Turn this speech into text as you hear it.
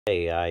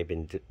Hey, I've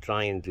been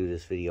trying to do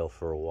this video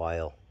for a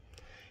while.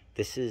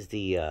 This is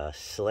the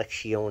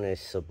SELECCION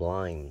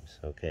Sublimes,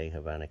 okay,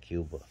 Havana,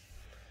 Cuba.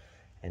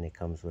 And it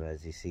comes with,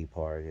 as you see,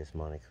 PARTAGAS,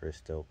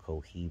 MONTECRISTO,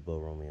 COHIBA,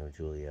 ROMEO,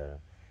 JULIETA.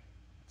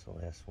 It's the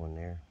last one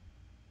there.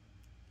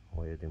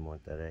 HOYO de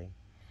Monterrey.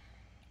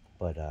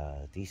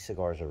 But these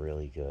cigars are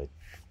really good.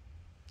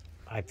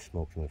 I've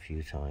smoked them a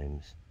few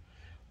times.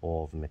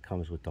 All of them. It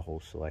comes with the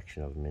whole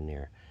selection of them in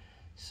there.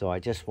 So I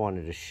just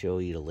wanted to show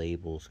you the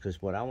labels,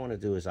 because what I want to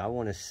do is I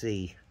want to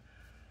see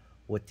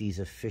what these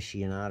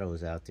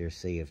aficionados out there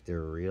say, if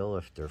they're real,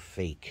 if they're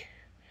fake.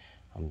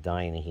 I'm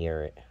dying to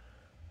hear it.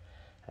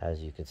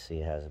 As you can see,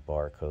 it has a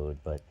barcode,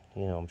 but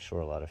you know, I'm sure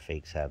a lot of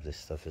fakes have this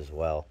stuff as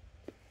well.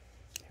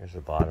 Here's the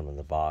bottom of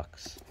the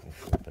box. Let me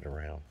flip it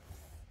around.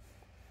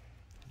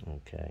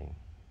 Okay,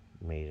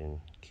 made in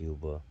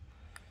Cuba,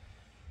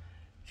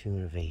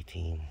 June of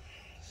 18.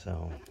 So,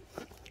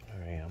 all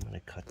right, I'm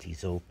gonna cut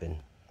these open.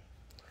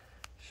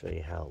 Show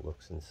you how it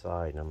looks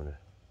inside, and I'm gonna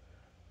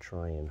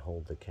try and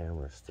hold the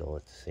camera still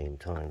at the same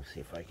time. See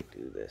if I can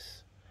do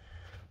this.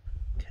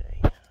 Okay,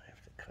 I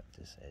have to cut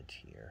this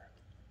edge here.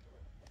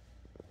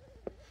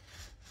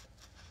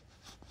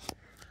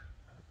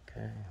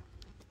 Okay,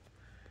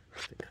 I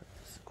have to cut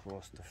this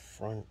across the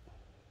front.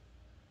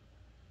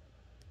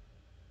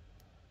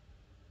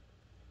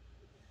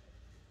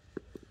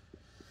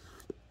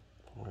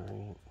 All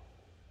right.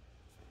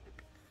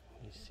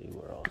 Let me see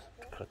where else.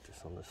 Cut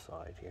this on the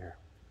side here.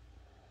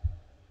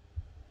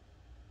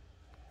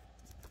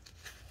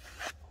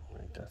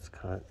 That's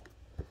cut.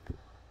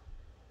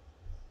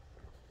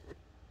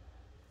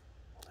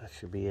 That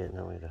should be it.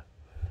 Now we gotta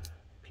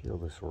peel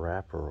this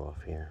wrapper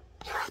off here.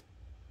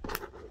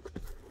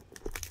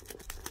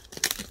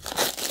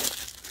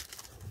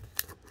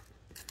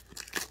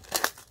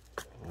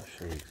 I'll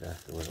show you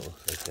exactly what it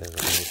looks like.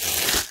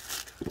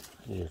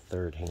 I need a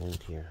third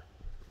hand here.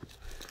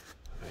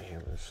 Right here,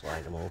 we're gonna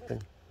slide them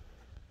open.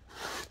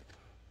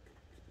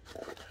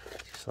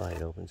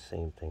 Slide open,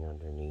 same thing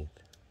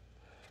underneath.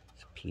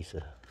 It's a piece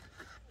of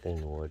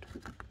thin wood.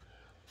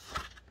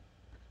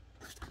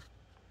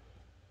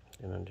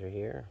 And under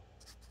here,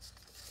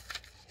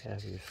 you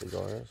have your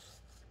cigars.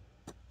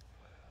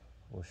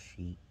 Little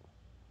sheet.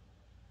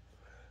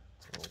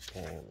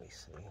 Okay, let me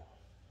see.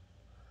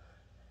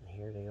 And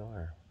here they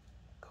are.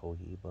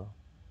 Cohiba,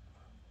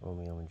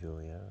 Romeo and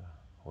Julieta,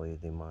 HOYO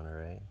de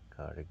Monterrey,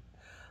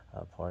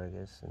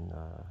 Partagas, and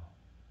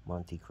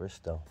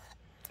Montecristo.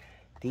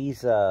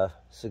 These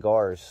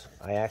cigars,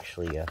 I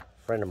actually, a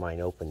friend of mine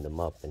opened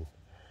them up, and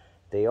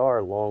they are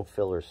a long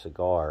filler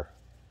cigar,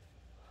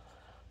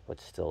 but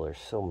still there's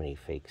so many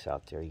fakes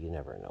out there, you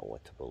never know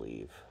what to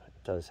believe.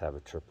 It does have a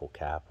triple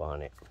cap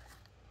on it,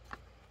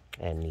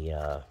 and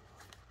the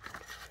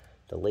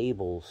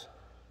labels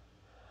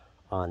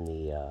on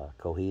the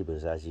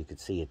Cohibas, as you can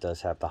see, it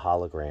does have the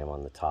hologram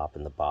on the top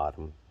and the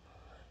bottom,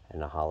 and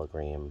the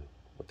hologram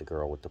with the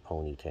girl with the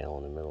ponytail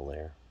in the middle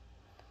there.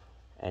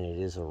 And it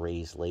is a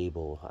raised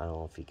label. I don't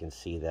know if you can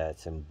see that.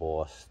 It's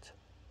embossed,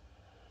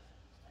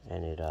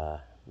 and it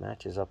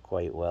matches up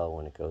quite well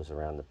when it goes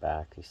around the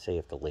back. They say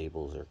if the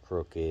labels are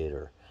crooked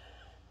or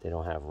they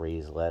don't have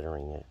raised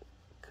lettering, it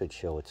could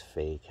show it's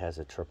fake. It has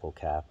a triple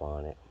cap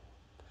on it.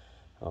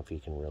 I don't know if you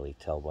can really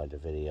tell by the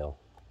video.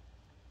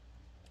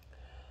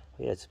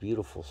 But yeah, it's a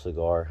beautiful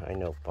cigar. I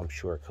know, I'm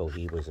sure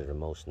Cohibas are the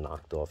most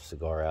knocked off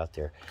cigar out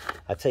there.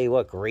 I tell you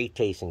what, great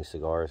tasting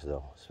cigars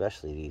though,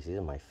 especially these. These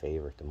are my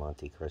favorite, the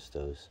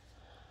Montecristos.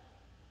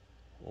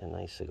 Yeah,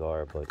 nice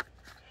cigar, but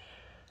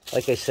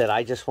like I said,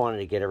 I just wanted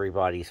to get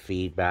everybody's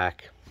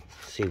feedback,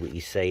 see what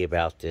you say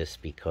about this,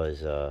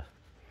 because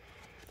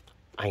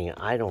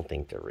I don't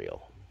think they're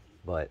real,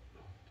 but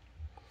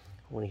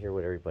I want to hear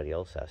what everybody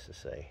else has to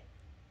say.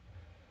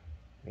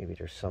 Maybe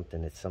there's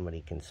something that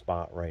somebody can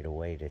spot right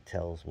away that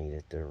tells me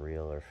that they're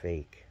real or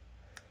fake.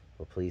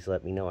 Well, please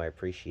let me know. I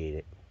appreciate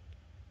it.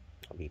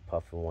 I'll be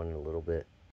puffing one in a little bit.